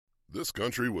This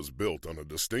country was built on a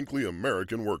distinctly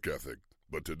American work ethic,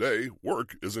 but today,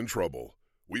 work is in trouble.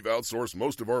 We've outsourced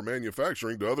most of our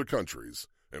manufacturing to other countries,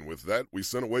 and with that, we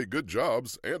sent away good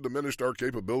jobs and diminished our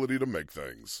capability to make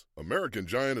things. American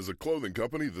Giant is a clothing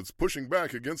company that's pushing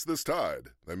back against this tide.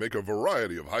 They make a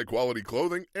variety of high-quality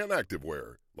clothing and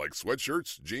activewear, like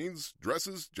sweatshirts, jeans,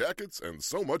 dresses, jackets, and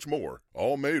so much more.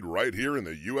 All made right here in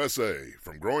the USA,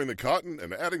 from growing the cotton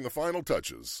and adding the final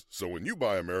touches. So when you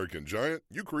buy American Giant,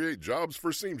 you create jobs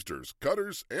for seamsters,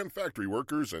 cutters, and factory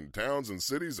workers in towns and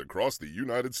cities across the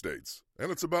United States.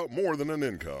 And it's about more than an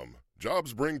income.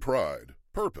 Jobs bring pride,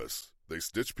 purpose. They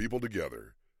stitch people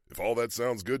together. If all that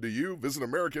sounds good to you, visit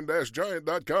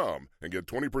American-Giant.com and get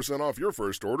 20% off your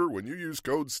first order when you use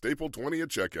code STAPLE20 at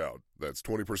checkout. That's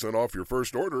 20% off your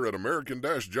first order at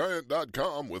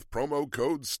American-Giant.com with promo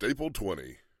code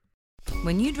STAPLE20.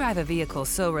 When you drive a vehicle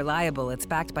so reliable it's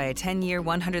backed by a 10-year,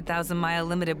 100,000-mile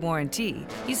limited warranty,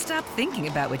 you stop thinking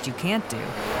about what you can't do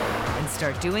and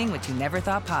start doing what you never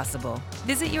thought possible.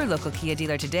 Visit your local Kia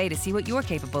dealer today to see what you're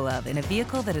capable of in a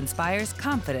vehicle that inspires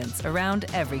confidence around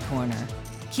every corner.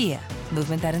 Kia,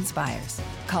 movement that inspires.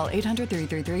 Call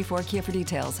 800-333-4KIA for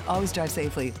details. Always drive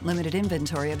safely. Limited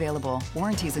inventory available.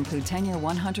 Warranties include 10-year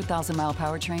 100,000-mile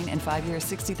powertrain and 5-year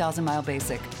 60,000-mile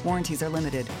basic. Warranties are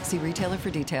limited. See retailer for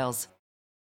details.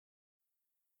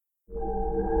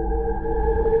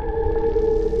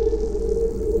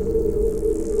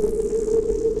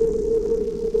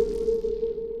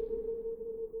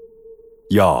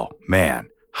 Y'all, man,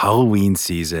 Halloween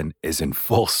season is in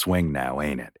full swing now,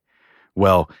 ain't it?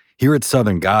 Well, here at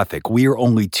Southern Gothic, we are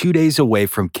only 2 days away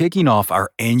from kicking off our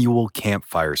annual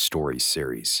Campfire Stories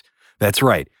series. That's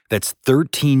right, that's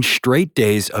 13 straight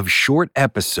days of short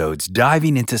episodes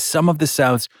diving into some of the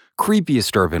South's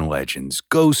creepiest urban legends,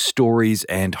 ghost stories,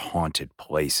 and haunted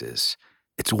places.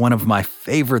 It's one of my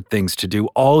favorite things to do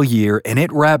all year, and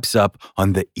it wraps up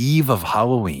on the eve of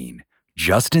Halloween,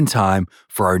 just in time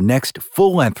for our next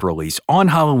full-length release on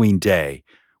Halloween Day,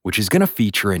 which is going to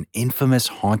feature an infamous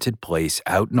haunted place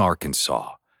out in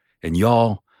Arkansas. And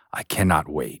y'all, I cannot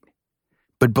wait.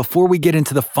 But before we get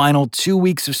into the final 2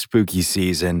 weeks of spooky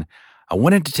season, I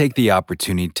wanted to take the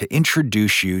opportunity to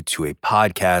introduce you to a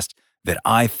podcast that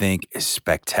I think is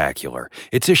spectacular.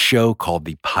 It's a show called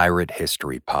the Pirate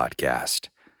History Podcast.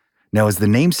 Now, as the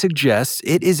name suggests,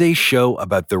 it is a show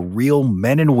about the real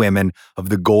men and women of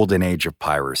the golden age of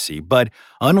piracy. But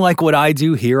unlike what I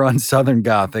do here on Southern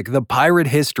Gothic, the Pirate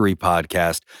History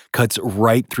Podcast cuts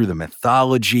right through the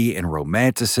mythology and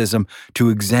romanticism to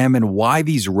examine why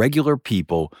these regular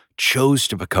people chose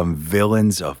to become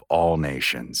villains of all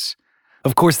nations.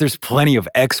 Of course, there's plenty of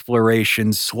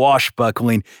exploration,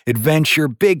 swashbuckling, adventure,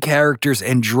 big characters,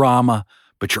 and drama,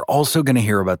 but you're also going to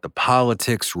hear about the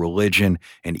politics, religion,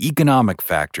 and economic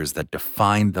factors that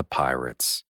define the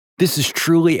pirates. This is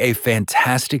truly a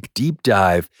fantastic deep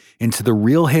dive into the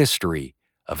real history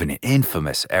of an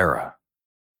infamous era.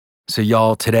 So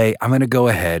y'all, today I'm going to go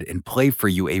ahead and play for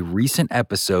you a recent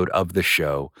episode of the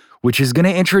show, which is going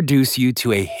to introduce you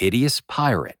to a hideous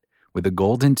pirate with a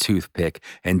golden toothpick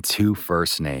and 2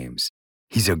 first names.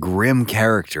 He's a grim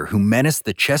character who menaced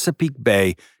the Chesapeake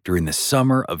Bay during the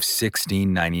summer of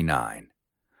 1699.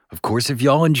 Of course, if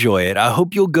y'all enjoy it, I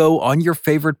hope you'll go on your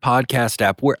favorite podcast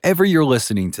app wherever you're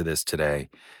listening to this today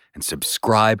and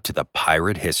subscribe to the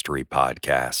Pirate History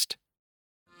Podcast.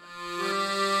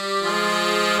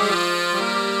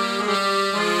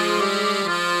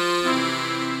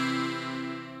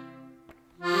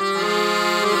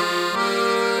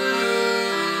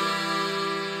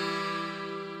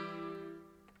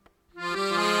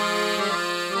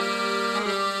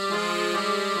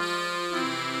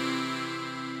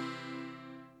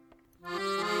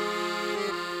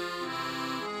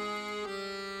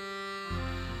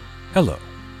 Hello.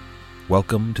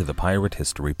 Welcome to the Pirate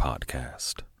History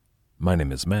Podcast. My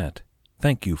name is Matt.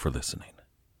 Thank you for listening.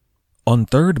 On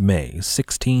 3rd May,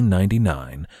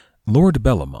 1699, Lord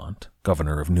Bellamont,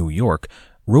 governor of New York,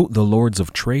 wrote the Lords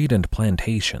of Trade and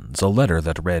Plantations a letter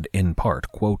that read in part,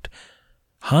 quote,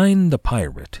 "Hine the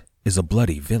pirate is a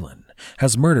bloody villain,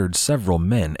 has murdered several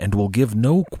men, and will give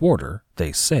no quarter,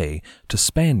 they say, to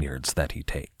Spaniards that he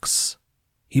takes.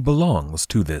 He belongs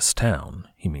to this town,"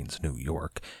 he means New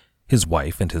York, "his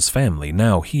wife and his family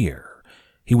now here.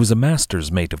 He was a master's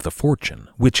mate of the Fortune,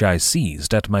 which I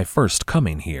seized at my first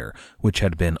coming here, which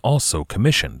had been also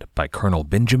commissioned by Colonel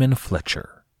Benjamin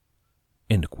Fletcher."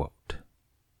 End quote.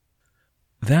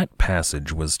 That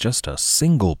passage was just a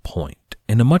single point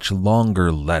in a much longer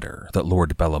letter that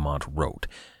Lord Bellamont wrote.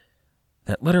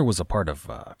 That letter was a part of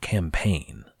a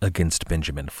campaign against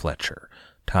Benjamin Fletcher,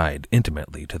 tied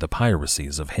intimately to the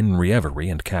piracies of Henry Every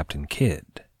and Captain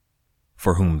Kidd,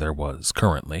 for whom there was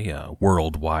currently a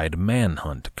worldwide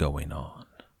manhunt going on.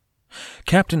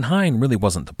 Captain Hine really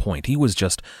wasn't the point. He was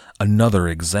just another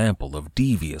example of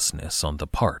deviousness on the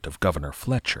part of Governor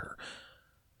Fletcher.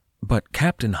 But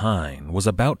Captain Hine was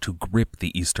about to grip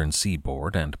the eastern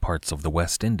seaboard and parts of the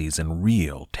West Indies in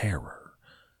real terror.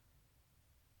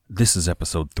 This is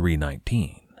episode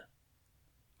 319,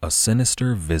 A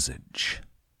Sinister Visage.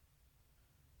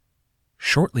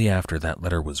 Shortly after that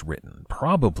letter was written,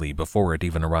 probably before it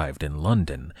even arrived in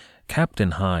London,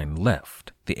 Captain Hine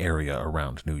left the area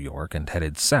around New York and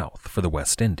headed south for the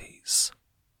West Indies.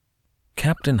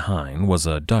 Captain Hine was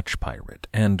a Dutch pirate,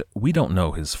 and we don't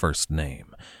know his first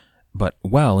name. But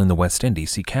while in the West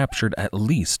Indies, he captured at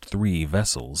least 3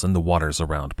 vessels in the waters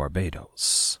around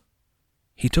Barbados.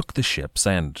 He took the ships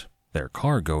and their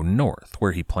cargo north,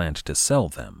 where he planned to sell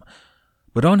them.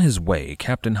 But on his way,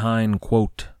 Captain Hine,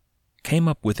 quote, came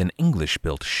up with an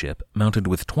English-built ship mounted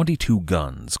with 22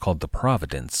 guns called the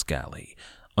Providence Galley,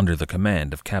 under the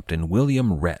command of Captain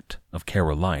William Rhett of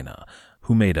Carolina,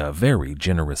 who made a very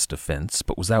generous defense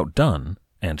but was outdone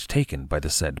and taken by the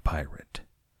said pirate.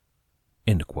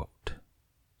 End quote.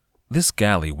 This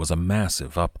galley was a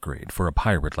massive upgrade for a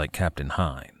pirate like Captain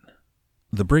Hine.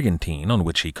 The brigantine on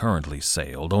which he currently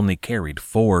sailed only carried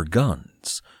 4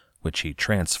 guns, which he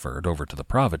transferred over to the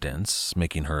Providence,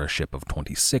 making her a ship of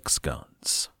 26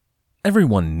 guns.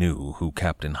 Everyone knew who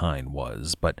Captain Hine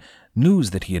was, but news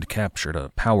that he had captured a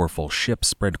powerful ship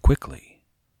spread quickly.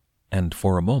 And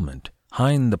for a moment,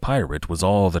 Hine the pirate was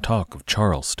all the talk of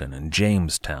Charleston and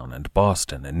Jamestown and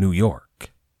Boston and New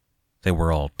York. They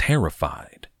were all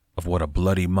terrified of what a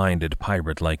bloody-minded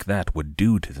pirate like that would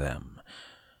do to them.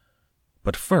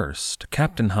 But first,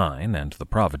 Captain Hine and the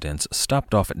Providence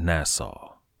stopped off at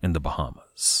Nassau, in the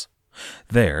Bahamas.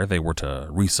 There they were to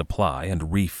resupply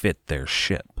and refit their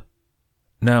ship.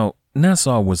 Now,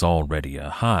 Nassau was already a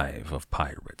hive of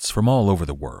pirates from all over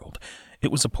the world.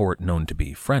 It was a port known to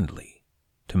be friendly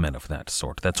to men of that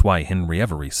sort. That's why Henry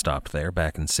Every stopped there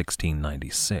back in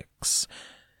 1696.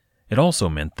 It also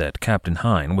meant that Captain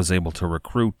Hine was able to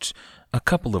recruit a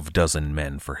couple of dozen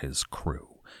men for his crew.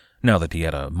 Now that he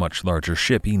had a much larger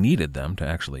ship, he needed them to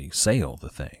actually sail the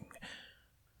thing.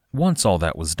 Once all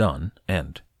that was done,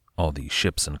 and all the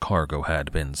ships and cargo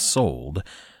had been sold,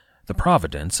 the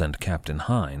Providence and Captain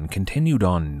Hine continued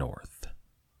on north.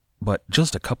 But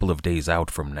just a couple of days out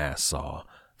from Nassau,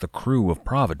 the crew of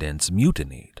Providence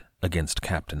mutinied against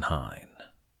Captain Hine.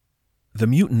 The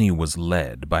mutiny was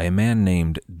led by a man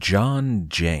named John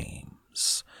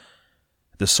James.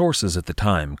 The sources at the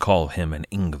time call him an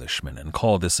Englishman and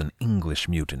call this an English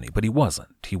mutiny, but he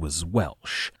wasn't. He was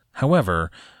Welsh. However,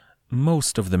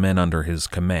 most of the men under his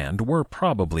command were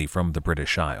probably from the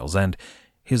British Isles, and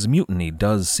his mutiny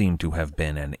does seem to have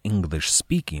been an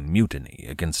English-speaking mutiny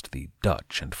against the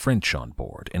Dutch and French on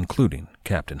board, including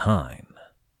Captain Hine.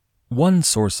 One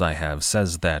source I have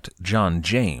says that John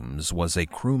James was a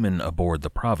crewman aboard the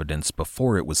Providence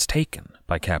before it was taken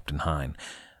by Captain Hine,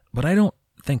 but I don't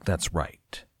think that's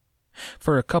right.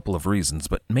 For a couple of reasons,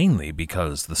 but mainly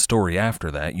because the story after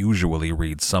that usually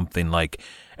reads something like,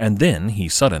 and then he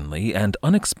suddenly and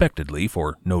unexpectedly,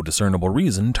 for no discernible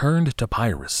reason, turned to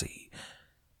piracy,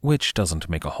 which doesn't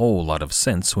make a whole lot of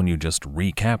sense when you just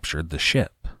recaptured the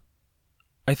ship.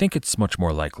 I think it's much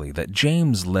more likely that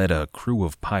James led a crew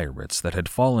of pirates that had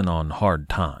fallen on hard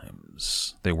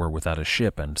times. They were without a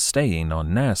ship and staying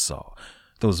on Nassau,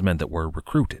 those men that were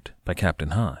recruited by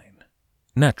Captain Hine.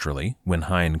 Naturally, when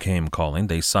Hine came calling,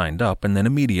 they signed up and then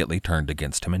immediately turned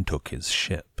against him and took his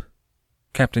ship.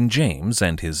 Captain James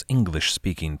and his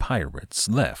English-speaking pirates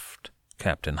left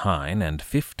Captain Hine and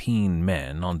 15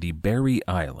 men on the Berry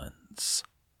Islands.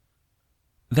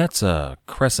 That's a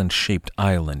crescent-shaped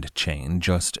island chain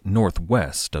just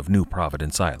northwest of New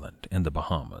Providence Island in the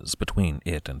Bahamas, between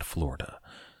it and Florida.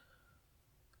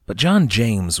 But John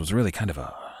James was really kind of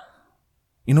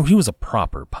he was a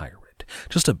proper pirate,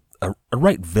 just a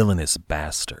right villainous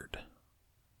bastard.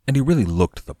 And he really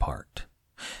looked the part.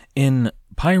 In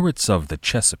Pirates of the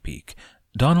Chesapeake,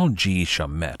 Donald G.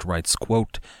 Chamette writes,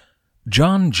 quote,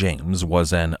 John James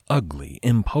was an ugly,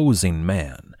 imposing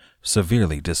man,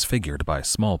 severely disfigured by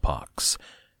smallpox.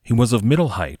 He was of middle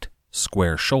height,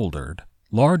 square-shouldered,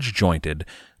 large-jointed,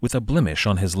 with a blemish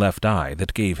on his left eye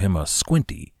that gave him a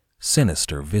squinty,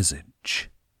 sinister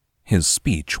visage. His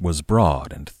speech was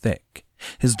broad and thick.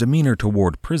 His demeanor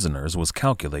toward prisoners was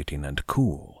calculating and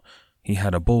cool. He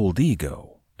had a bold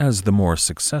ego, as the more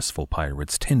successful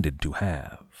pirates tended to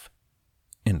have.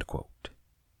 End quote.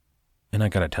 And I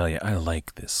gotta tell you, I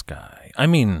like this guy. I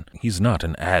mean, he's not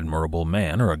an admirable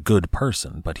man or a good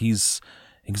person, but he's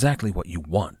exactly what you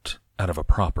want out of a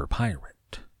proper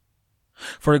pirate.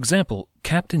 For example,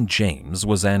 Captain James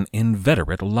was an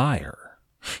inveterate liar.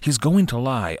 He's going to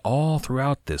lie all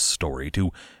throughout this story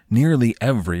to nearly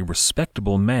every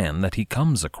respectable man that he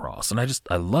comes across, and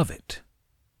I love it.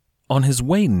 On his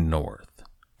way north,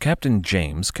 Captain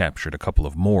James captured a couple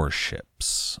of more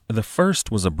ships. The first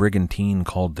was a brigantine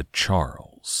called the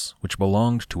Charles, which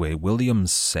belonged to a William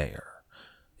Sayre.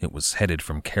 It was headed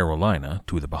from Carolina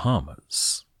to the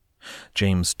Bahamas.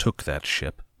 James took that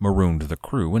ship, marooned the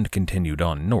crew, and continued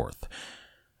on north.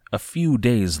 A few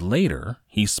days later,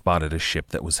 he spotted a ship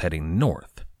that was heading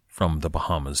north, from the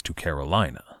Bahamas to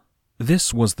Carolina.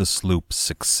 This was the sloop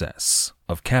Success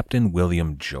of Captain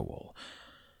William Joel.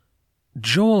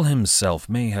 Joel himself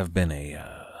may have been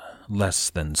a less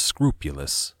than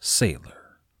scrupulous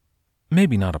sailor.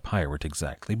 Maybe not a pirate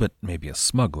exactly, but maybe a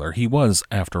smuggler. He was,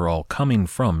 after all, coming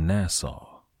from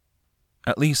Nassau.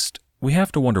 At least, we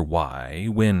have to wonder why,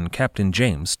 when Captain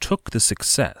James took the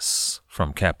Success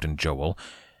from Captain Joel,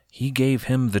 he gave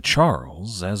him the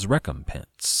Charles as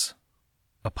recompense.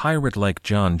 A pirate like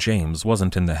John James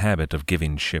wasn't in the habit of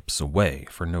giving ships away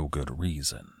for no good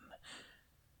reason.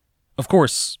 Of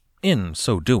course, in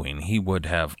so doing, he would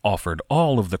have offered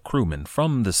all of the crewmen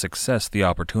from the Success the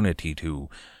opportunity to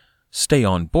stay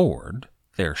on board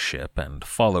their ship and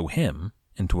follow him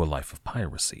into a life of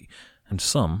piracy, and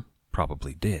some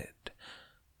probably did.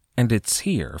 And it's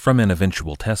here, from an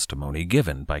eventual testimony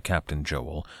given by Captain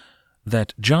Joel,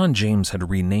 that John James had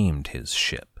renamed his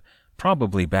ship,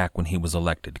 probably back when he was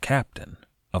elected captain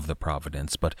of the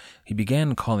Providence, but he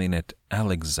began calling it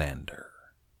Alexander.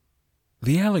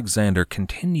 The Alexander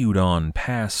continued on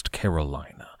past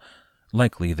Carolina.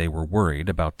 Likely they were worried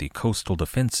about the coastal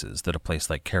defenses that a place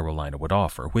like Carolina would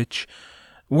offer, which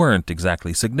weren't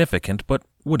exactly significant, but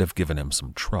would have given him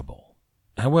some trouble.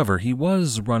 However, he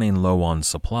was running low on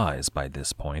supplies by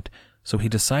this point, so he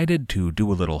decided to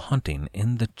do a little hunting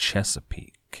in the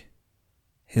Chesapeake.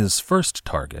 His first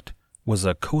target was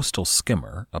a coastal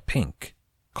skimmer, a pink,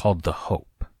 called the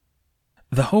Hope.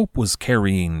 The Hope was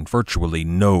carrying virtually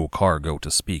no cargo to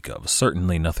speak of,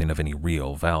 certainly nothing of any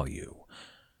real value.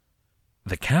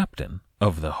 The captain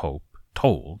of the Hope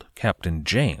told Captain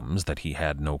James that he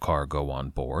had no cargo on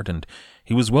board, and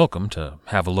he was welcome to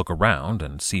have a look around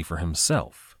and see for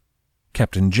himself.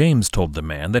 Captain James told the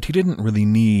man that he didn't really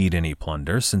need any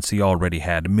plunder since he already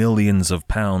had millions of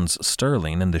pounds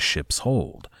sterling in the ship's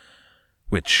hold.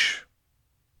 Which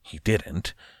he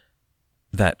didn't.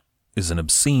 That is an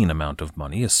obscene amount of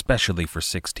money, especially for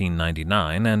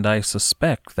 1699, and I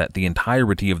suspect that the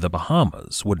entirety of the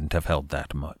Bahamas wouldn't have held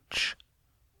that much.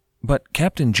 But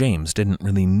Captain James didn't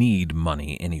really need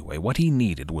money anyway. What he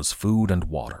needed was food and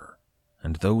water,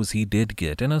 and those he did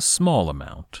get in a small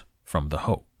amount from the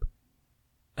Hope.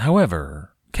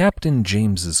 However, Captain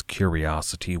James's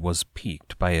curiosity was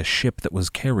piqued by a ship that was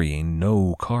carrying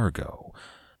no cargo,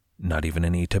 not even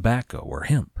any tobacco or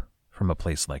hemp from a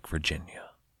place like Virginia.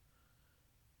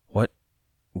 What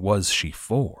was she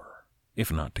for,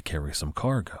 if not to carry some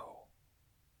cargo?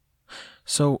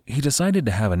 So he decided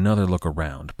to have another look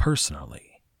around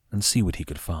personally and see what he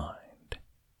could find.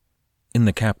 In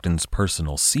the captain's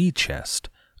personal sea chest,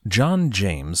 John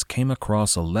James came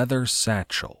across a leather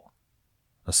satchel,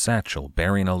 a satchel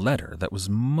bearing a letter that was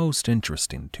most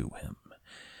interesting to him.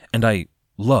 And I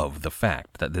love the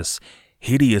fact that this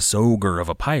hideous ogre of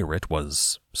a pirate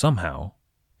was somehow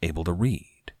able to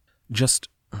read. Just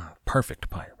perfect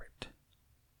pirate.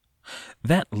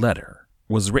 That letter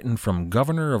was written from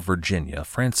Governor of Virginia,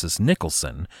 Francis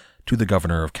Nicholson, to the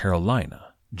Governor of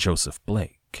Carolina, Joseph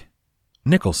Blake.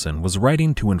 Nicholson was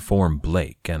writing to inform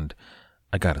Blake, and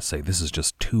I gotta say, this is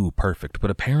just too perfect,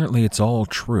 but apparently it's all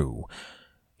true.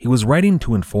 He was writing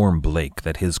to inform Blake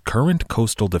that his current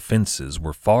coastal defenses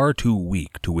were far too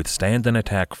weak to withstand an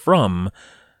attack from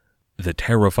the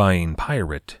terrifying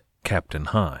pirate, Captain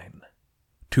Hine.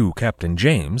 To Captain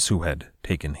James, who had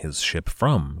taken his ship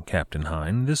from Captain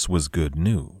Hine, this was good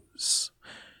news.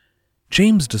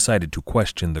 James decided to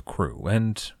question the crew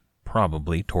and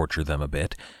probably torture them a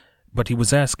bit, but he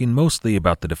was asking mostly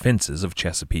about the defenses of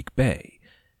Chesapeake Bay,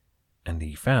 and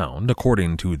he found,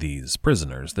 according to these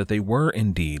prisoners, that they were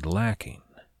indeed lacking.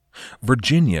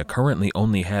 Virginia currently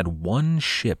only had one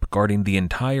ship guarding the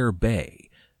entire bay,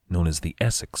 known as the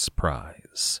Essex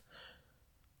Prize.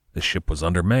 The ship was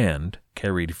undermanned,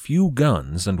 carried few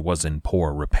guns, and was in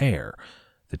poor repair.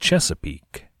 The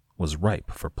Chesapeake was ripe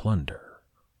for plunder.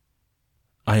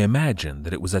 I imagine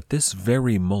that it was at this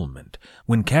very moment,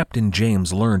 when Captain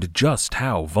James learned just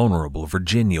how vulnerable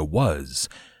Virginia was,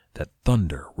 that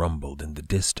thunder rumbled in the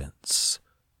distance.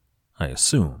 I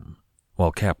assume,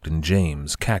 while Captain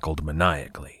James cackled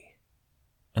maniacally.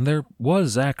 And there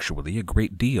was actually a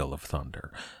great deal of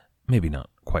thunder. Maybe not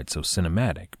quite so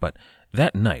cinematic, but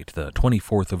that night, the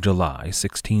 24th of July,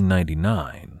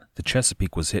 1699, the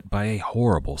Chesapeake was hit by a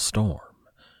horrible storm.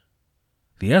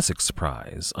 The Essex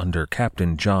Prize, under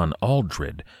Captain John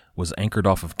Aldred, was anchored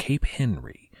off of Cape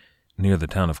Henry, near the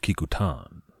town of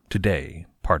Kecoughtan, today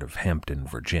part of Hampton,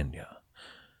 Virginia.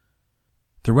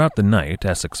 Throughout the night,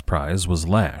 Essex Prize was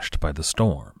lashed by the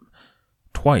storm.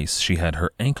 Twice she had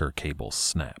her anchor cables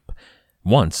snap.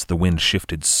 Once the wind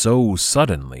shifted so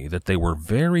suddenly that they were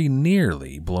very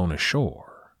nearly blown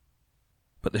ashore.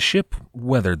 But the ship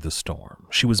weathered the storm.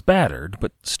 She was battered,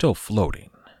 but still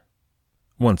floating.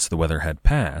 Once the weather had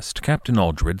passed, Captain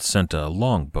Aldred sent a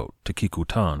longboat to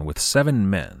Kecoughtan with 7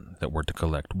 men that were to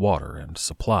collect water and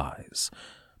supplies,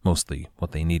 mostly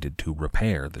what they needed to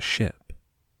repair the ship.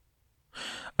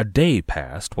 A day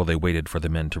passed while they waited for the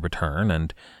men to return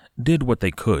and did what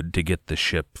they could to get the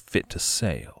ship fit to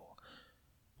sail.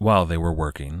 While they were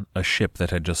working, a ship that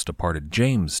had just departed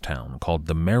Jamestown called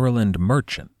the Maryland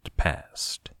Merchant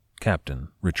passed, Captain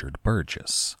Richard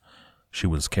Burgess. She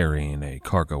was carrying a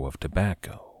cargo of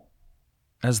tobacco.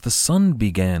 As the sun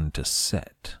began to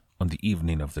set on the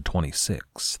evening of the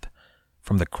 26th,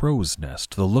 from the crow's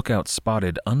nest the lookout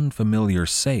spotted unfamiliar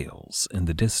sails in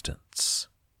the distance.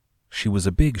 She was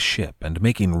a big ship and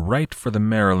making right for the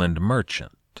Maryland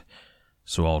Merchant,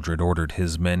 so Aldred ordered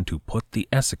his men to put the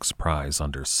Essex Prize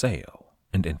under sail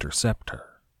and intercept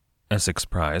her. Essex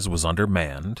Prize was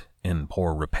undermanned, in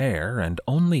poor repair, and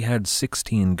only had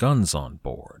 16 guns on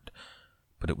board,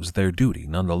 but it was their duty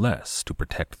nonetheless to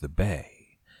protect the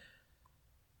bay.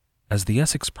 As the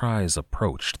Essex Prize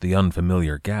approached the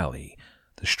unfamiliar galley,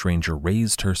 the stranger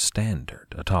raised her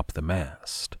standard atop the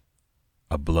mast,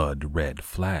 a blood-red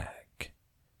flag.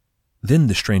 Then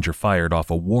the stranger fired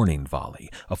off a warning volley,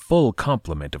 a full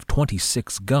complement of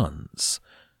 26 guns.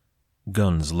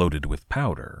 Guns loaded with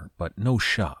powder, but no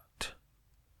shot.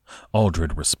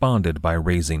 Aldred responded by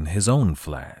raising his own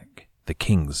flag, the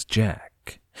King's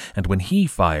Jack, and when he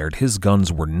fired, his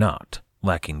guns were not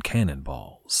lacking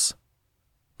cannonballs.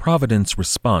 Providence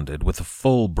responded with a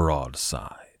full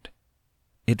broadside.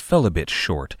 It fell a bit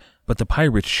short, but the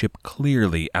pirate ship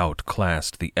clearly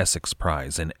outclassed the Essex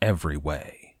Prize in every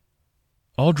way.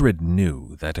 Aldred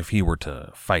knew that if he were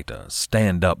to fight a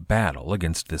stand-up battle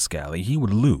against this galley, he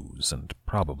would lose and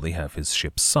probably have his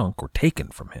ship sunk or taken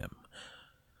from him.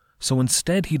 So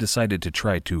instead he decided to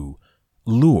try to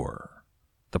lure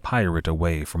the pirate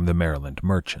away from the Maryland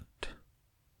Merchant.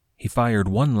 He fired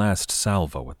one last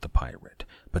salvo at the pirate,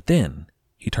 but then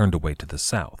he turned away to the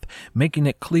south, making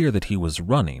it clear that he was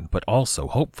running, but also,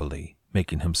 hopefully,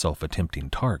 making himself a tempting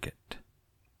target.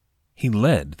 He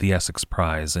led the Essex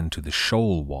Prize into the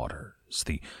shoal waters,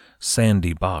 the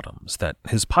sandy bottoms that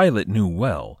his pilot knew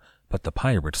well, but the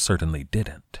pirate certainly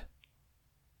didn't.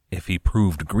 If he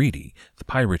proved greedy, the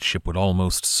pirate ship would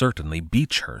almost certainly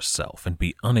beach herself and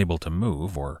be unable to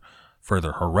move or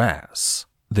further harass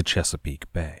the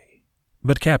Chesapeake Bay.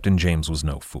 But Captain James was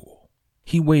no fool.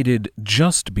 He waited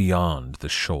just beyond the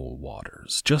shoal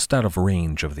waters, just out of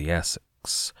range of the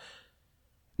Essex.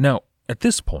 Now, at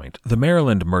this point, the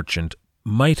Maryland Merchant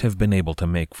might have been able to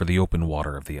make for the open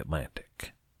water of the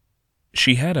Atlantic.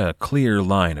 She had a clear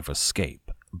line of escape,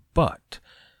 but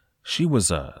she was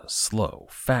a slow,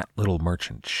 fat little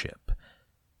merchant ship,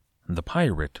 and the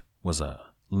pirate was a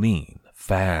lean,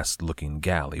 fast-looking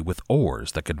galley with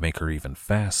oars that could make her even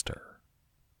faster.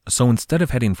 So instead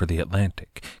of heading for the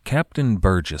Atlantic, Captain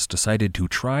Burgess decided to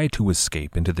try to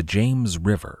escape into the James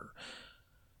River.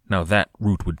 Now that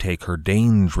route would take her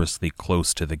dangerously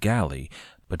close to the galley,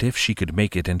 but if she could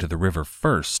make it into the river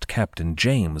first, Captain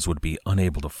James would be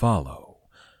unable to follow.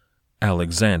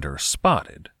 Alexander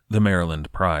spotted the Maryland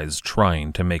Prize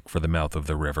trying to make for the mouth of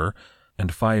the river,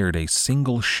 and fired a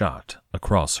single shot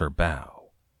across her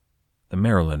bow. The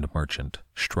Maryland Merchant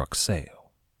struck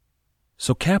sail.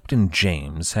 So Captain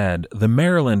James had the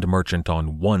Maryland Merchant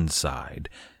on one side,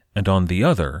 and on the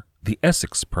other, the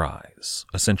Essex Prize,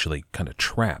 essentially kind of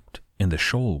trapped in the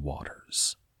shoal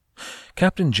waters.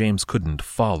 Captain James couldn't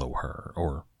follow her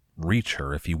or reach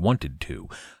her if he wanted to,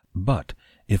 but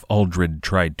if Aldred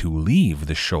tried to leave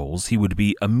the shoals, he would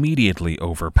be immediately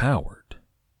overpowered.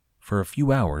 For a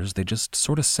few hours, they just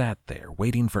sort of sat there,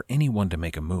 waiting for anyone to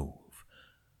make a move.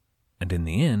 And in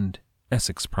the end,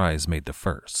 Essex Prize made the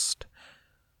first.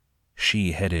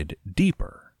 She headed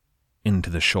deeper into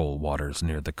the shoal waters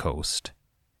near the coast,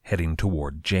 heading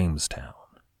toward Jamestown.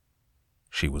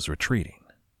 She was retreating.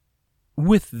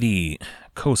 With the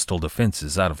coastal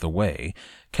defenses out of the way,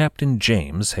 Captain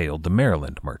James hailed the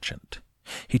Maryland merchant.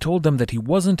 He told them that he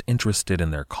wasn't interested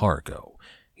in their cargo.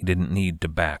 He didn't need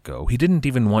tobacco. He didn't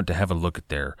even want to have a look at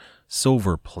their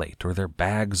silver plate or their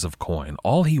bags of coin.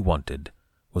 All he wanted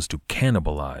was to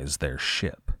cannibalize their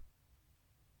ship.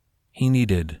 He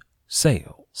needed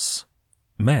sails,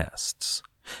 masts,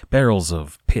 barrels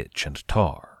of pitch and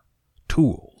tar,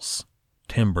 tools,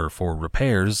 timber for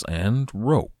repairs, and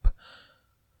rope.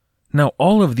 Now,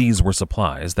 all of these were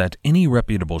supplies that any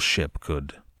reputable ship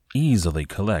could easily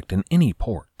collect in any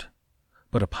port,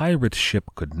 but a pirate ship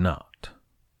could not.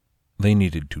 They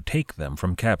needed to take them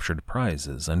from captured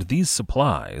prizes, and these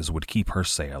supplies would keep her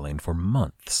sailing for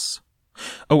months.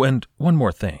 Oh, and one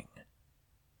more thing.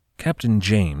 Captain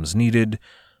James needed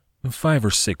 5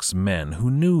 or 6 men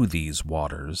who knew these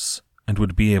waters and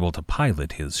would be able to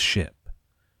pilot his ship.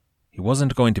 He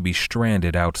wasn't going to be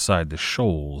stranded outside the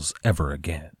shoals ever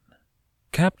again.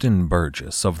 Captain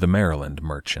Burgess of the Maryland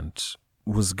merchant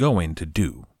was going to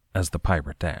do as the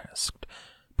pirate asked,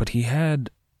 but he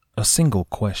had a single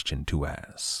question to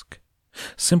ask.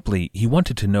 Simply, he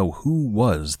wanted to know who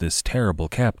was this terrible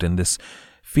captain, this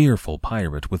fearful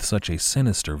pirate with such a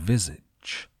sinister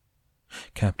visage.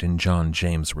 Captain John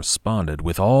James responded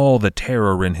with all the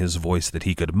terror in his voice that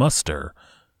he could muster,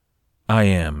 "I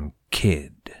am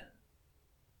Kidd."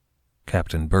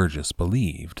 Captain Burgess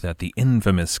believed that the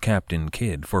infamous Captain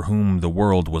Kidd, for whom the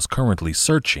world was currently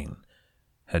searching,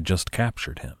 had just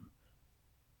captured him.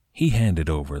 He handed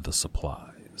over the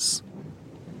supplies.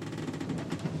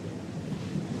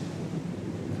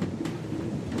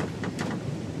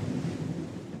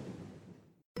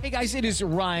 Hey guys, it is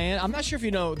Ryan. I'm not sure if you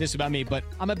know this about me, but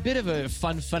I'm a bit of a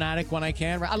fun fanatic when I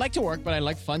can. I like to work, but I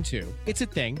like fun too. It's a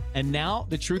thing. And now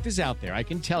the truth is out there. I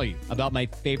can tell you about my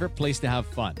favorite place to have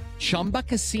fun. Chumba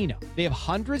Casino. They have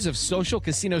hundreds of social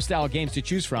casino style games to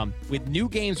choose from with new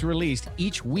games released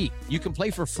each week. You can play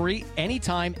for free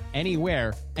anytime,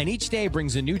 anywhere. And each day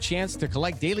brings a new chance to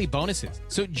collect daily bonuses.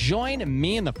 So join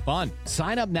me in the fun.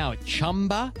 Sign up now at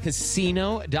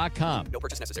ChumbaCasino.com. No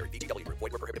purchase necessary. VGW. Void where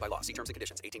prohibited by law. See terms and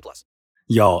conditions. 18+.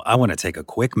 Y'all, I want to take a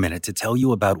quick minute to tell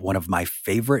you about one of my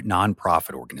favorite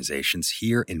nonprofit organizations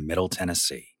here in Middle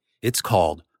Tennessee. It's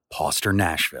called Poster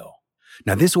Nashville.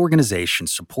 Now, this organization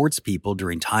supports people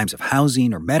during times of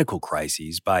housing or medical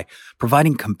crises by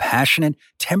providing compassionate,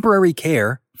 temporary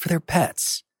care for their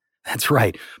pets. That's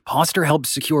right. Poster helps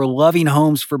secure loving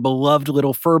homes for beloved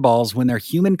little furballs when their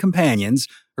human companions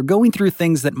are going through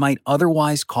things that might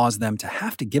otherwise cause them to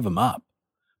have to give them up.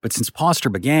 But since Poster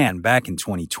began back in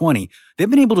 2020, they've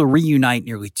been able to reunite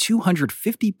nearly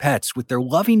 250 pets with their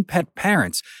loving pet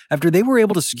parents after they were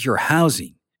able to secure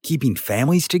housing, keeping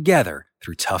families together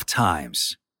through tough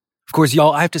times. Of course,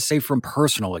 y'all, I have to say from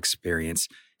personal experience,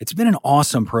 it's been an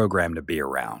awesome program to be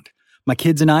around. My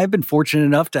kids and I have been fortunate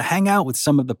enough to hang out with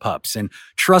some of the pups, and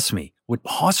trust me, what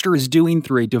Poster is doing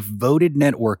through a devoted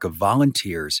network of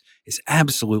volunteers is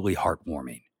absolutely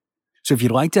heartwarming. So if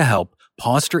you'd like to help,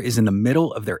 Poster is in the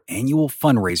middle of their annual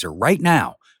fundraiser right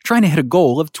now, trying to hit a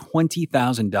goal of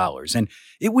 $20,000, and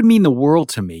it would mean the world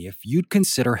to me if you'd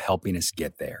consider helping us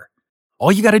get there.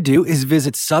 All you got to do is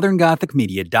visit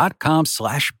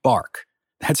southerngothicmedia.com/bark.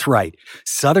 That's right,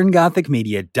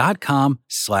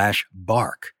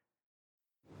 southerngothicmedia.com/bark.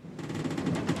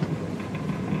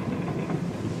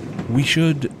 We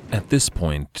should, at this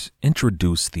point,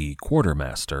 introduce the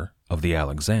quartermaster of the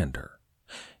Alexander.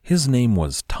 His name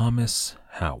was Thomas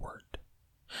Howard.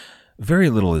 Very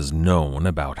little is known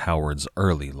about Howard's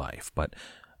early life, but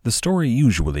the story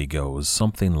usually goes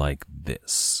something like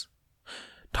this.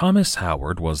 Thomas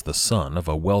Howard was the son of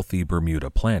a wealthy Bermuda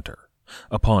planter.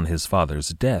 Upon his father's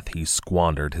death, he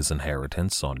squandered his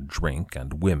inheritance on drink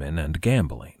and women and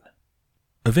gambling.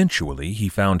 Eventually, he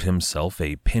found himself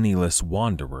a penniless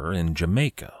wanderer in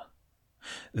Jamaica.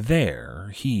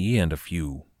 There, he and a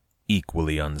few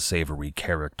equally unsavory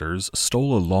characters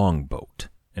stole a longboat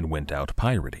and went out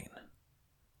pirating.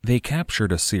 They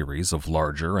captured a series of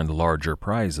larger and larger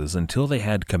prizes until they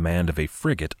had command of a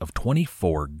frigate of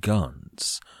 24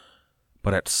 guns.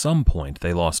 But at some point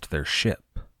they lost their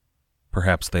ship.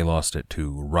 Perhaps they lost it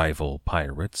to rival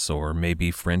pirates, or maybe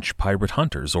French pirate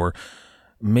hunters, or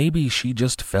maybe she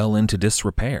just fell into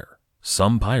disrepair.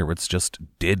 Some pirates just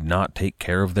did not take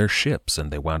care of their ships and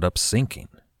they wound up sinking.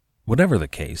 Whatever the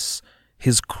case,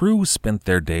 his crew spent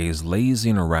their days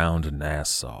lazing around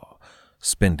Nassau,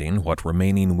 spending what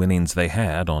remaining winnings they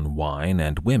had on wine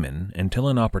and women until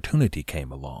an opportunity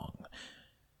came along.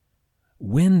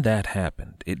 When that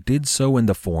happened, it did so in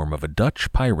the form of a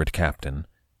Dutch pirate captain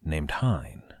named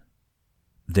Hine.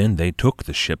 Then they took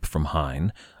the ship from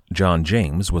Hine. John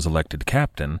James was elected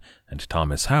captain, and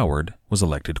Thomas Howard was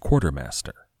elected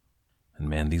quartermaster. And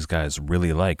man, these guys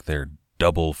really like their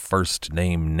double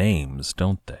first-name names,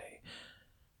 don't they?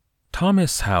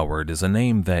 Thomas Howard is a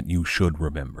name that you should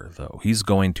remember, though. He's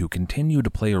going to continue to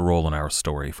play a role in our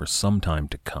story for some time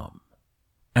to come.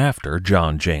 After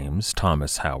John James,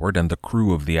 Thomas Howard, and the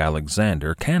crew of the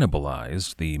Alexander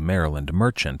cannibalized the Maryland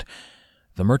Merchant,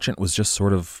 the Merchant was just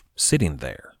sort of sitting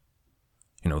there.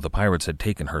 The pirates had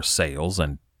taken her sails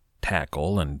and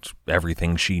tackle and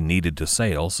everything she needed to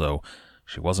sail, so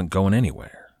she wasn't going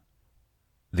anywhere.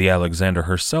 The Alexander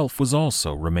herself was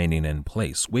also remaining in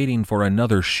place, waiting for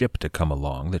another ship to come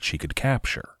along that she could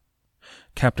capture.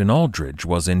 Captain Aldridge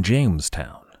was in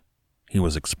Jamestown. He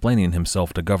was explaining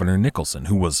himself to Governor Nicholson,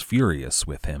 who was furious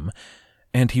with him,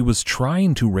 and he was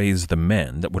trying to raise the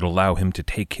men that would allow him to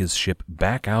take his ship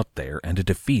back out there and to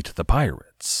defeat the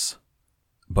pirates.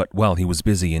 But while he was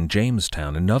busy in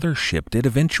Jamestown, another ship did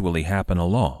eventually happen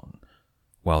along,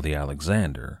 while the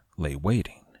Alexander lay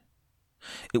waiting.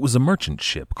 It was a merchant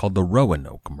ship called the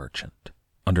Roanoke Merchant,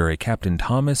 under a Captain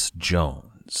Thomas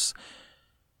Jones.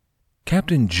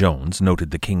 Captain Jones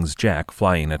noted the King's Jack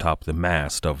flying atop the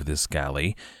mast of this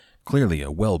galley. Clearly a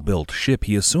well-built ship,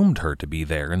 he assumed her to be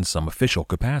there in some official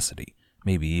capacity,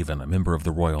 maybe even a member of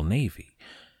the Royal Navy.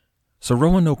 So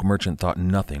Roanoke Merchant thought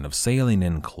nothing of sailing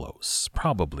in close,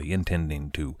 probably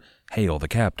intending to hail the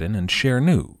captain and share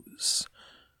news.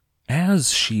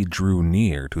 As she drew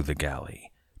near to the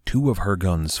galley, 2 of her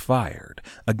guns fired.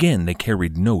 Again, they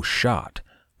carried no shot,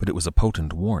 but it was a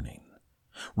potent warning.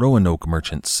 Roanoke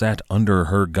Merchant sat under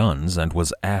her guns and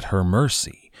was at her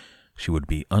mercy. She would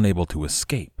be unable to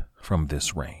escape from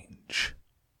this range.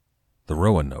 The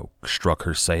Roanoke struck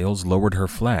her sails, lowered her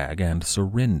flag, and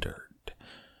surrendered.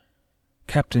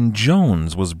 Captain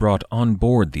Jones was brought on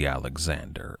board the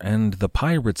Alexander, and the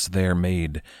pirates there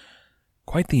made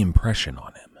quite the impression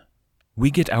on him.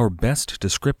 We get our best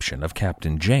description of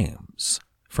Captain James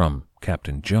from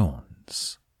Captain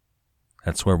Jones.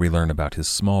 That's where we learn about his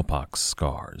smallpox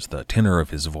scars, the tenor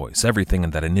of his voice, everything in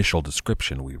that initial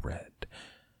description we read.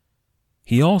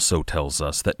 He also tells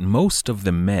us that most of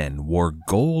the men wore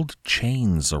gold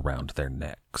chains around their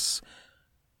necks,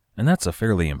 and that's a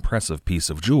fairly impressive piece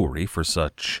of jewelry for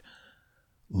such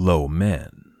low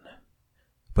men.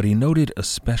 But he noted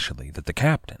especially that the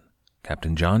captain,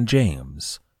 Captain John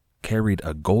James, carried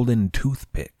a golden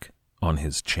toothpick on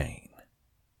his chain.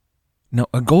 Now,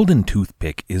 a golden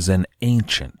toothpick is an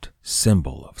ancient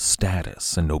symbol of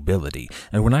status and nobility,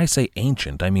 and when I say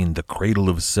ancient, I mean the cradle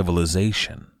of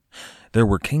civilization. There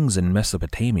were kings in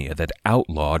Mesopotamia that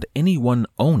outlawed anyone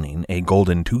owning a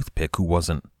golden toothpick who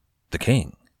wasn't the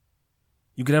king.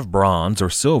 You could have bronze or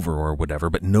silver or whatever,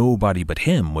 but nobody but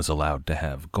him was allowed to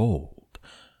have gold.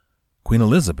 Queen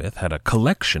Elizabeth had a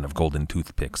collection of golden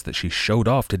toothpicks that she showed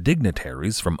off to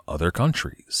dignitaries from other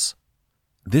countries.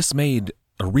 This made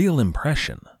a real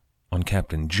impression on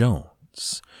Captain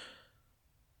Jones.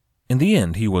 In the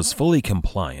end, he was fully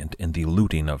compliant in the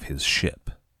looting of his ship,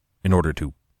 in order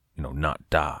to, not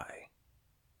die.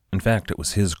 In fact, it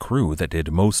was his crew that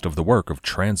did most of the work of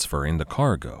transferring the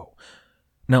cargo.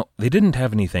 Now, they didn't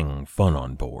have anything fun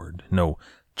on board, no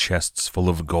chests full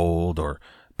of gold or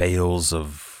bales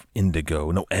of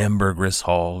indigo, no ambergris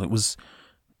haul. It was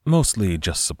mostly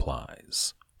just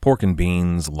supplies. Pork and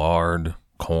beans, lard,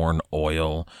 corn,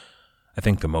 oil. I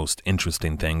think the most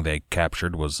interesting thing they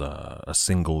captured was a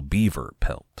single beaver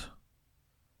pelt.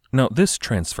 Now, this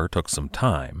transfer took some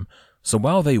time, so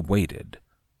while they waited,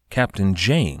 Captain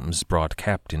James brought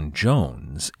Captain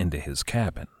Jones into his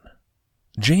cabin.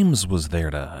 James was there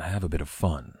to have a bit of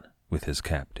fun with his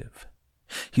captive.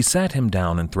 He sat him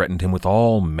down and threatened him with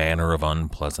all manner of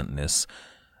unpleasantness.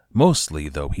 Mostly,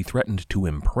 though, he threatened to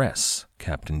impress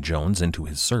Captain Jones into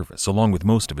his service, along with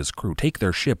most of his crew, take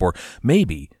their ship, or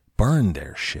maybe burn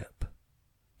their ship.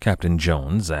 Captain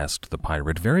Jones asked the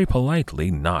pirate very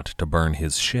politely not to burn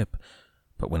his ship,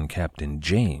 but when Captain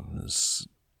James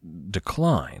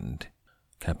declined,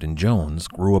 Captain Jones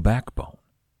grew a backbone.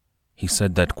 He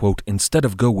said that, quote, instead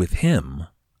of go with him,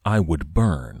 I would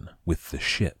burn with the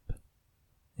ship,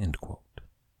 end quote.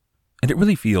 And it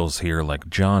really feels here like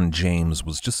John James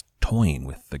was just toying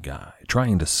with the guy,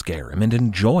 trying to scare him and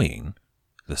enjoying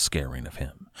the scaring of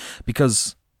him.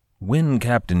 Because when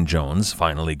Captain Jones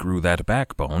finally grew that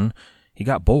backbone, he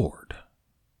got bored.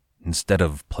 Instead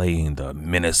of playing the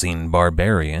menacing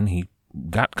barbarian, he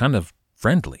got kind of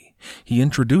friendly. He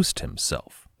introduced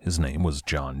himself. His name was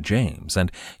John James,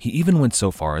 and he even went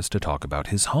so far as to talk about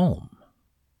his home.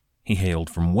 He hailed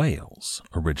from Wales,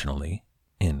 originally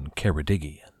in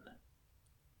Ceredigion.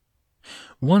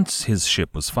 Once his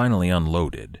ship was finally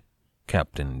unloaded,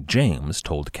 Captain James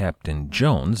told Captain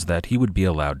Jones that he would be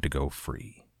allowed to go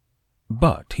free.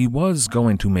 But he was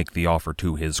going to make the offer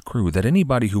to his crew that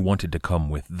anybody who wanted to come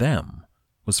with them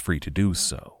was free to do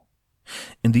so.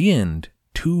 In the end,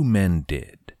 2 men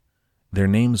did. Their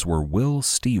names were Will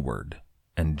Stewart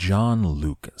and John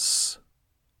Lucas.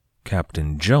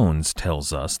 Captain Jones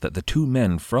tells us that the 2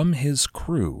 men from his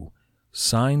crew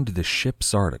signed the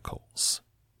ship's articles,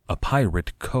 a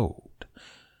pirate code.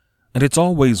 And it's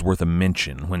always worth a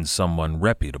mention when someone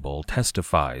reputable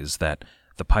testifies that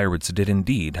the pirates did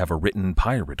indeed have a written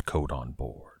pirate code on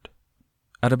board.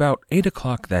 At about 8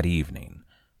 o'clock that evening,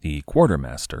 the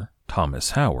quartermaster,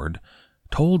 Thomas Howard,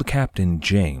 told Captain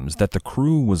James that the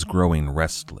crew was growing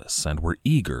restless and were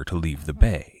eager to leave the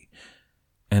bay.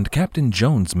 And Captain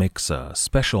Jones makes a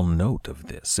special note of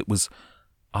this. It was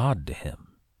odd to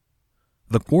him.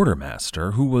 The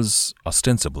quartermaster, who was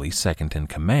ostensibly second in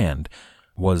command,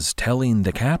 was telling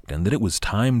the captain that it was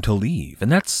time to leave.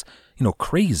 And that's,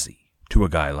 crazy to a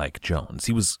guy like Jones.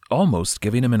 He was almost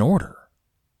giving him an order.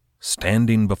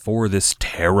 Standing before this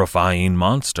terrifying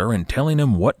monster and telling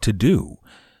him what to do.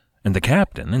 And the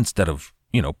captain, instead of,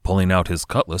 pulling out his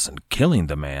cutlass and killing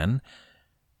the man,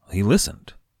 he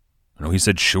listened. He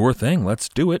said, "Sure thing, let's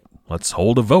do it. Let's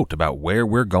hold a vote about where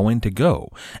we're going to go."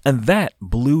 And that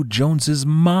blew Jones's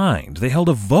mind. They held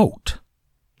a vote.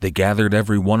 They gathered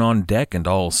everyone on deck and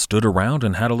all stood around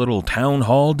and had a little town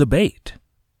hall debate.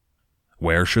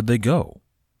 Where should they go?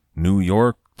 New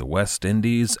York, the West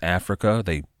Indies, Africa.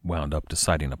 They wound up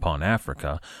deciding upon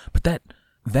Africa. But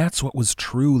that's what was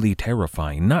truly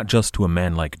terrifying, not just to a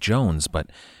man like Jones, but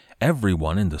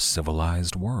everyone in the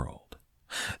civilized world.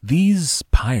 These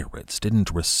pirates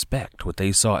didn't respect what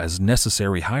they saw as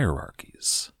necessary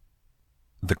hierarchies.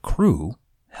 The crew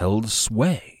held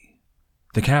sway.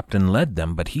 The captain led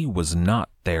them, but he was not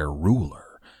their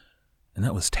ruler, and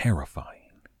that was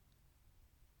terrifying.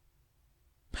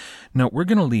 Now, we're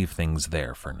going to leave things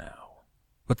there for now,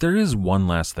 but there is one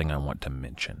last thing I want to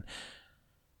mention.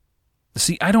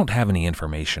 See, I don't have any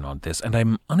information on this, and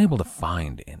I'm unable to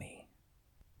find any.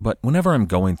 But whenever I'm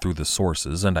going through the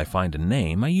sources and I find a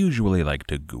name, I usually like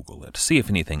to Google it, see if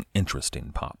anything interesting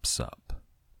pops up.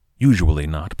 Usually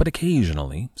not, but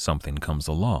occasionally something comes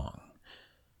along.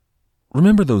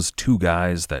 Remember those 2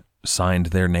 guys that signed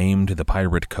their name to the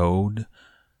pirate code?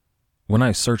 When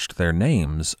I searched their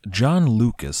names, John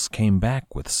Lucas came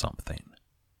back with something.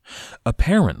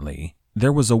 Apparently,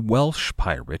 there was a Welsh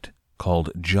pirate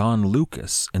called John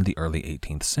Lucas in the early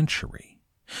 18th century.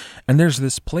 And there's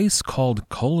this place called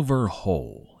Culver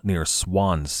Hole near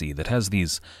Swansea that has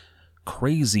these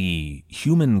crazy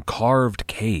human-carved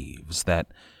caves that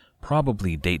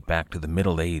probably date back to the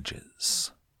Middle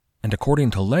Ages. And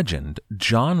according to legend,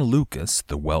 John Lucas,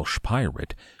 the Welsh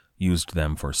pirate, used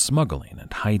them for smuggling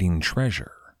and hiding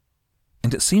treasure.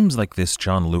 And it seems like this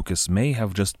John Lucas may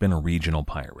have just been a regional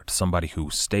pirate, somebody who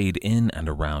stayed in and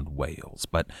around Wales,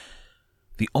 but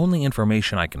the only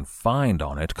information I can find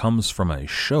on it comes from a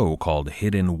show called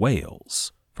Hidden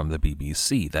Wales from the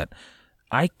BBC that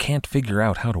I can't figure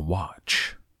out how to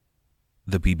watch.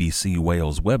 The BBC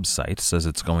Wales website says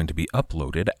it's going to be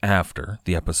uploaded after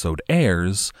the episode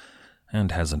airs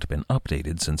and hasn't been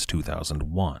updated since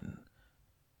 2001.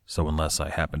 So unless I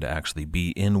happen to actually be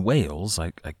in Wales,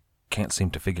 I can't seem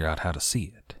to figure out how to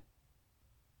see it.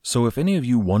 So if any of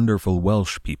you wonderful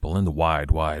Welsh people in the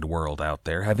wide, wide world out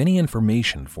there have any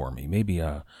information for me, maybe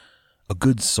a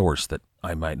good source that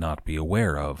I might not be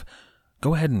aware of,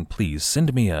 go ahead and please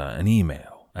send me an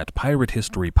email at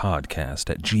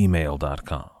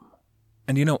piratehistorypodcast@gmail.com.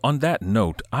 And on that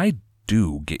note, I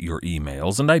do get your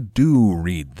emails and I do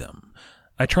read them.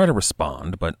 I try to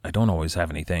respond, but I don't always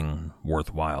have anything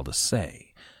worthwhile to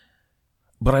say.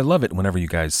 But I love it whenever you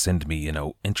guys send me,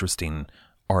 interesting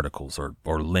articles or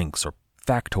links or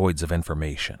factoids of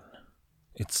information.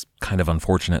 It's kind of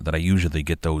unfortunate that I usually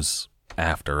get those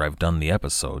after I've done the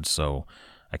episode, so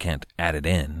I can't add it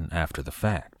in after the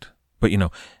fact. But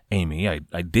Amy, I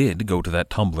did go to that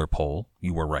Tumblr poll.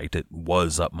 You were right, it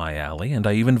was up my alley, and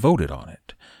I even voted on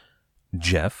it.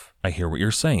 Jeff, I hear what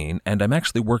you're saying, and I'm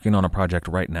actually working on a project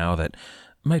right now that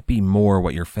might be more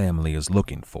what your family is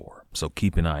looking for, so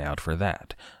keep an eye out for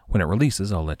that. When it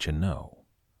releases, I'll let you know.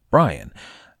 Brian,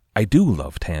 I do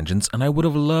love tangents, and I would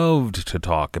have loved to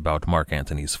talk about Mark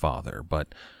Antony's father,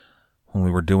 but when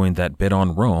we were doing that bit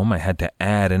on Rome, I had to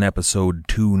add an episode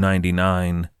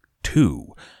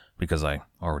 299-2, because I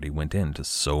already went into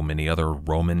so many other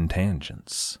Roman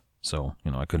tangents. So,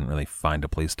 I couldn't really find a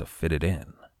place to fit it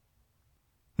in.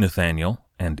 Nathaniel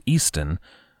and Easton,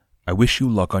 I wish you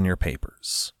luck on your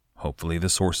papers. Hopefully the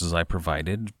sources I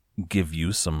provided give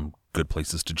you some good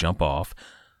places to jump off.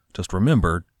 Just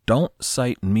remember, don't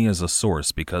cite me as a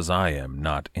source because I am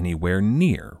not anywhere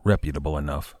near reputable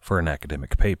enough for an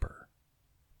academic paper.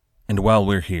 And while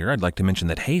we're here, I'd like to mention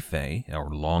that Heifei,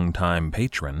 our longtime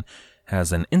patron,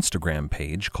 has an Instagram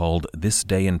page called This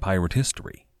Day in Pirate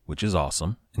History, which is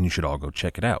awesome, and you should all go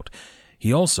check it out.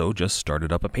 He also just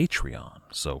started up a Patreon,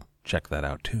 so check that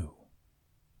out too.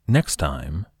 Next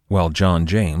time, while John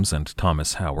James and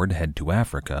Thomas Howard head to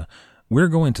Africa, we're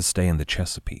going to stay in the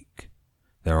Chesapeake.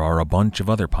 There are a bunch of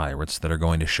other pirates that are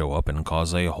going to show up and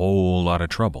cause a whole lot of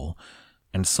trouble,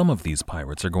 and some of these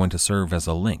pirates are going to serve as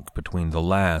a link between the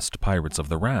last pirates of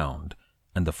the round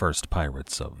and the first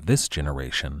pirates of this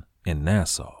generation in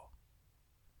Nassau.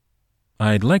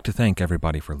 I'd like to thank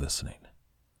everybody for listening.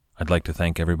 I'd like to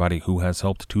thank everybody who has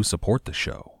helped to support the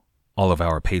show, all of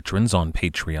our patrons on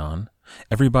Patreon,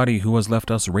 everybody who has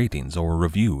left us ratings or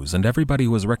reviews, and everybody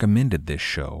who has recommended this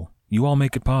show. You all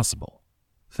make it possible.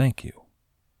 Thank you.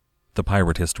 The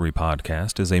Pirate History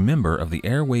Podcast is a member of the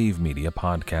Airwave Media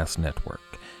Podcast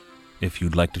Network. If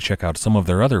you'd like to check out some of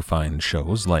their other fine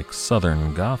shows like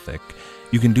Southern Gothic,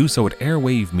 you can do so at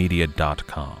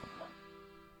airwavemedia.com.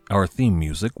 Our theme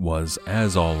music was,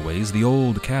 as always, The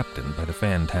Old Captain by the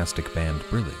fantastic band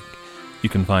Brillig. You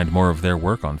can find more of their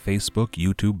work on Facebook,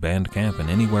 YouTube, Bandcamp, and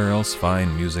anywhere else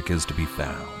fine music is to be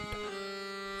found.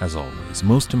 As always,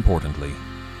 most importantly,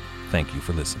 thank you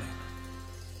for listening.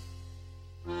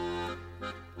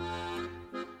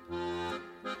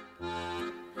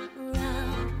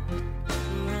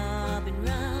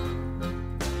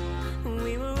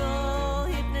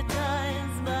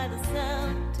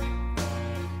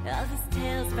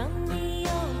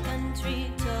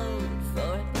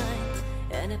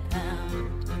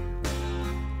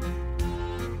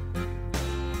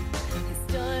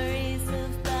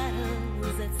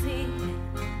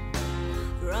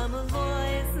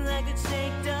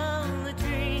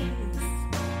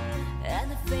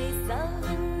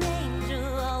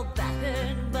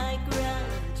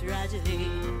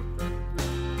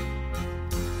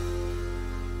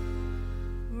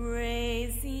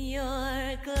 Raise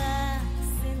your glass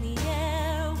in the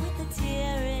air with a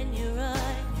tear in your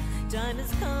eye. Time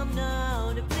has come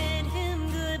now to bid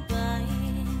him goodbye.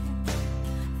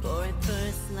 For at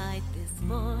first light this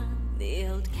morn, the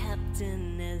old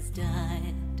captain has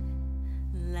died.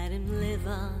 Let him live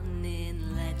on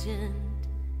in legend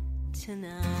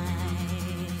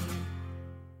tonight.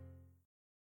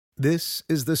 This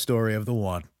is the story of the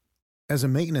one. As a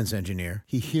maintenance engineer,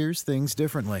 he hears things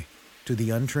differently. To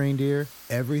the untrained ear,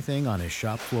 everything on his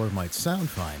shop floor might sound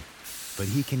fine,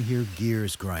 but he can hear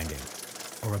gears grinding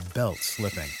or a belt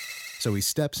slipping. So he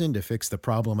steps in to fix the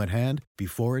problem at hand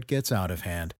before it gets out of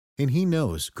hand. And he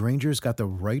knows Grainger's got the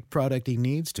right product he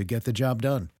needs to get the job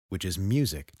done, which is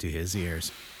music to his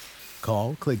ears.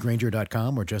 Call, click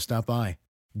Grainger.com, or just stop by.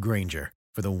 Grainger,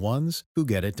 for the ones who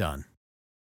get it done.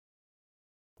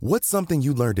 What's something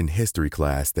you learned in history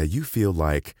class that you feel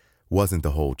like wasn't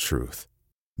the whole truth?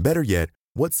 Better yet,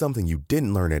 what's something you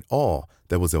didn't learn at all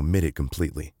that was omitted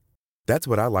completely? That's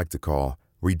what I like to call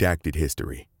redacted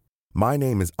history. My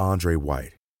name is Andre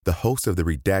White, the host of the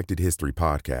Redacted History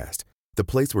Podcast, the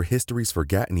place where history's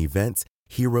forgotten events,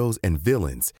 heroes, and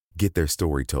villains get their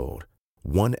story told,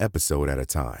 one episode at a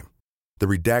time. The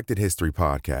Redacted History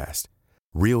Podcast.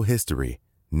 Real history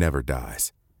never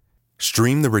dies.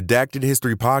 Stream the Redacted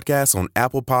History Podcast on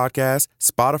Apple Podcasts,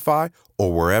 Spotify,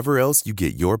 or wherever else you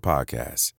get your podcasts.